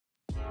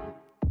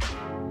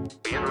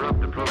We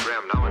interrupt the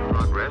program now in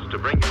progress to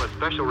bring you a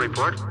special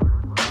report.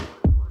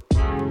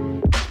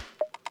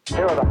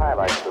 Here are the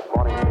highlights this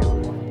morning's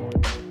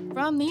news.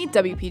 From the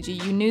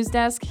WPGU News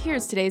Desk,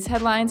 here's today's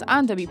headlines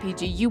on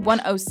WPGU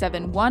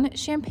 1071,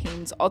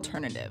 Champaign's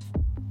Alternative.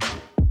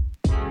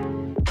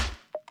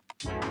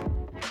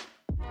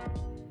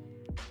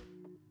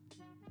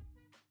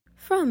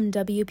 From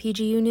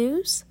WPGU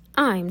News,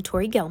 I'm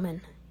Tori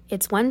Gelman.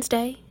 It's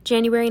Wednesday,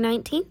 January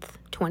 19th,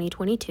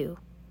 2022.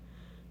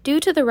 Due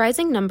to the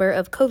rising number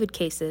of COVID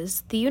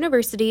cases, the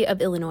University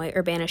of Illinois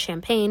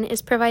Urbana-Champaign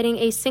is providing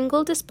a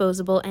single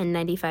disposable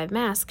N95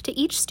 mask to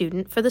each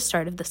student for the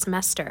start of the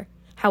semester.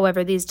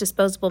 However, these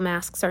disposable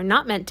masks are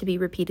not meant to be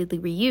repeatedly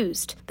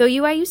reused, though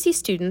UIUC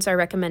students are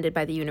recommended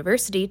by the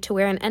university to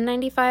wear an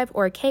N95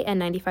 or a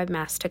KN95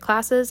 mask to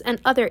classes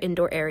and other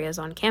indoor areas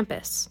on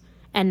campus.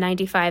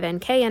 N95 and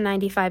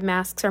KN95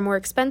 masks are more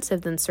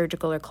expensive than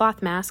surgical or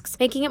cloth masks,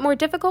 making it more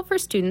difficult for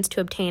students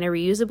to obtain a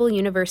reusable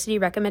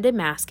university-recommended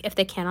mask if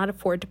they cannot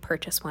afford to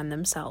purchase one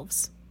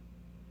themselves.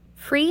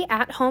 Free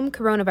at-home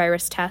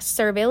coronavirus tests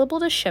are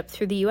available to ship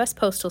through the U.S.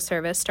 Postal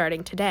Service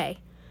starting today.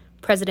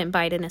 President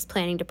Biden is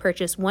planning to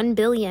purchase 1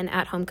 billion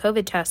at-home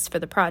COVID tests for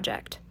the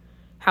project.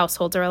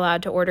 Households are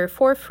allowed to order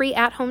 4 free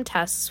at-home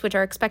tests, which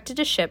are expected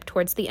to ship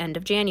towards the end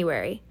of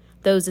January.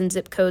 Those in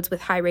zip codes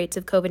with high rates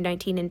of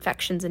COVID-19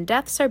 infections and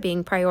deaths are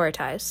being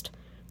prioritized.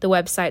 The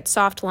website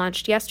soft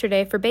launched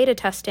yesterday for beta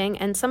testing,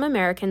 and some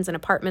Americans in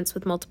apartments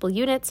with multiple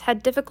units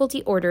had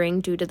difficulty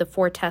ordering due to the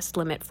 4-test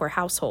limit for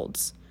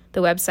households.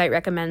 The website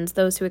recommends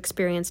those who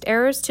experienced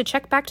errors to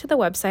check back to the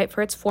website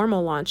for its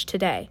formal launch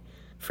today.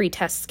 Free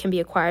tests can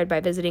be acquired by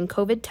visiting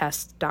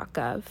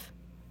covidtests.gov.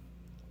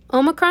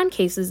 Omicron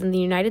cases in the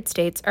United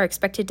States are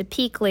expected to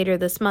peak later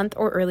this month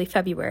or early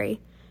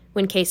February.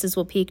 When cases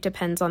will peak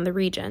depends on the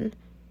region.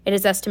 It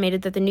is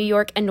estimated that the New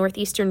York and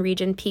Northeastern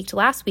region peaked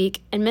last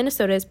week, and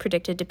Minnesota is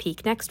predicted to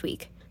peak next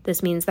week.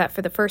 This means that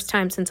for the first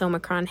time since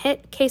Omicron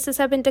hit, cases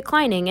have been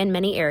declining in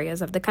many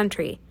areas of the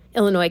country.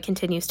 Illinois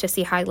continues to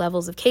see high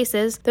levels of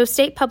cases, though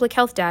state public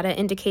health data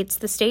indicates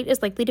the state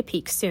is likely to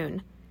peak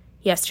soon.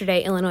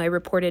 Yesterday, Illinois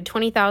reported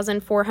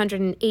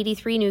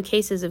 20,483 new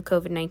cases of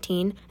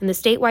COVID-19, and the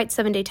statewide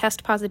 7-day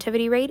test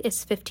positivity rate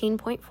is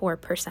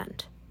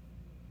 15.4%.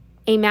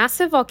 A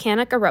massive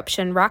volcanic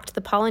eruption rocked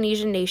the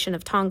Polynesian nation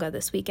of Tonga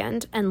this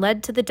weekend and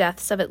led to the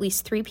deaths of at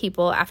least 3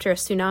 people after a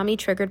tsunami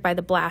triggered by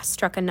the blast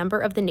struck a number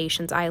of the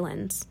nation's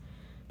islands.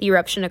 The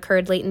eruption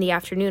occurred late in the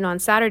afternoon on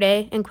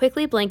Saturday and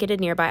quickly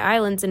blanketed nearby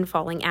islands in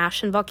falling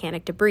ash and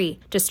volcanic debris,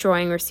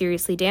 destroying or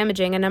seriously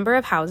damaging a number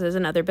of houses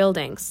and other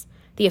buildings.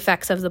 The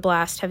effects of the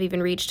blast have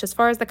even reached as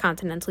far as the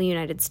continental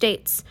United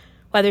States.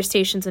 Weather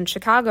stations in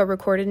Chicago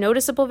recorded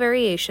noticeable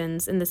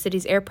variations in the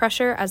city's air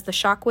pressure as the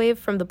shockwave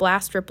from the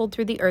blast rippled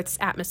through the Earth's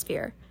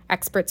atmosphere.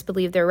 Experts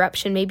believe the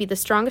eruption may be the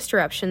strongest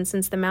eruption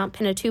since the Mount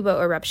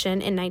Pinatubo eruption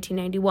in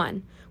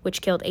 1991,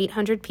 which killed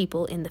 800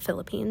 people in the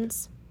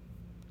Philippines.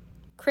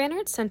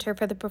 Krannert Center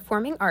for the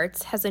Performing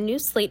Arts has a new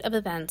slate of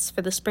events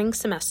for the spring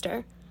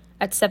semester.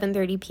 At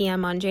 7:30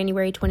 p.m. on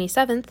January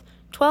 27th,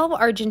 12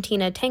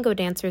 Argentina tango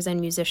dancers and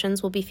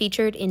musicians will be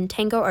featured in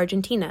Tango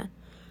Argentina.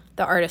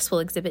 The artists will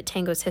exhibit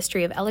tango's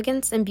history of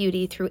elegance and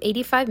beauty through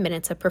 85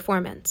 minutes of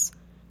performance.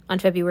 On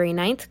February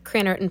 9th,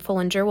 Krannert and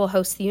Fullinger will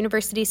host the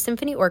university's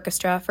symphony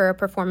orchestra for a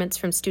performance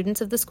from students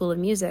of the School of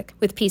Music,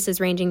 with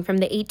pieces ranging from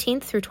the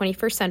 18th through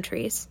 21st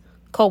centuries.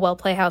 Colwell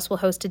Playhouse will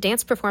host a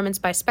dance performance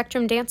by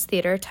Spectrum Dance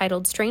Theater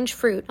titled Strange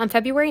Fruit on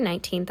February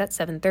 19th at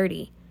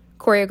 7:30.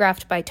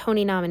 Choreographed by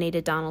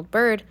Tony-nominated Donald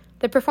Byrd,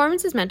 the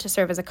performance is meant to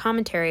serve as a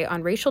commentary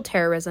on racial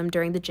terrorism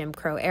during the Jim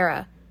Crow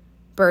era.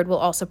 Byrd will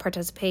also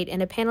participate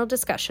in a panel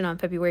discussion on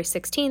February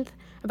 16th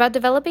about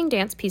developing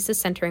dance pieces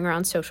centering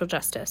around social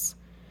justice.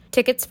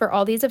 Tickets for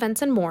all these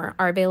events and more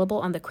are available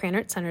on the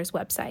Krannert Center's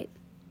website.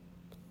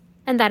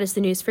 And that is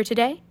the news for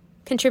today.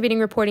 Contributing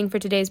reporting for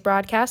today's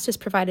broadcast is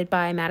provided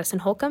by Madison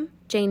Holcomb,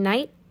 Jane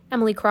Knight,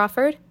 Emily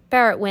Crawford,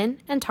 Barrett Wynn,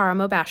 and Tara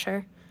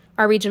Mobasher.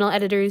 Our regional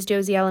editor is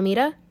Josie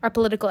Alameda, our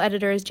political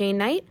editor is Jane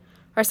Knight,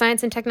 our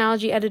science and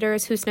technology editor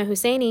is Husna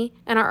Husseini,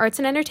 and our arts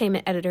and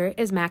entertainment editor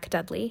is Mac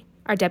Dudley.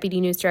 Our deputy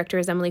news director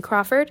is Emily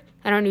Crawford,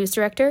 and our news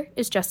director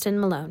is Justin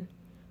Malone.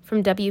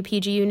 From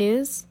WPGU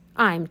News,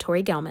 I'm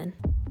Tori Gelman.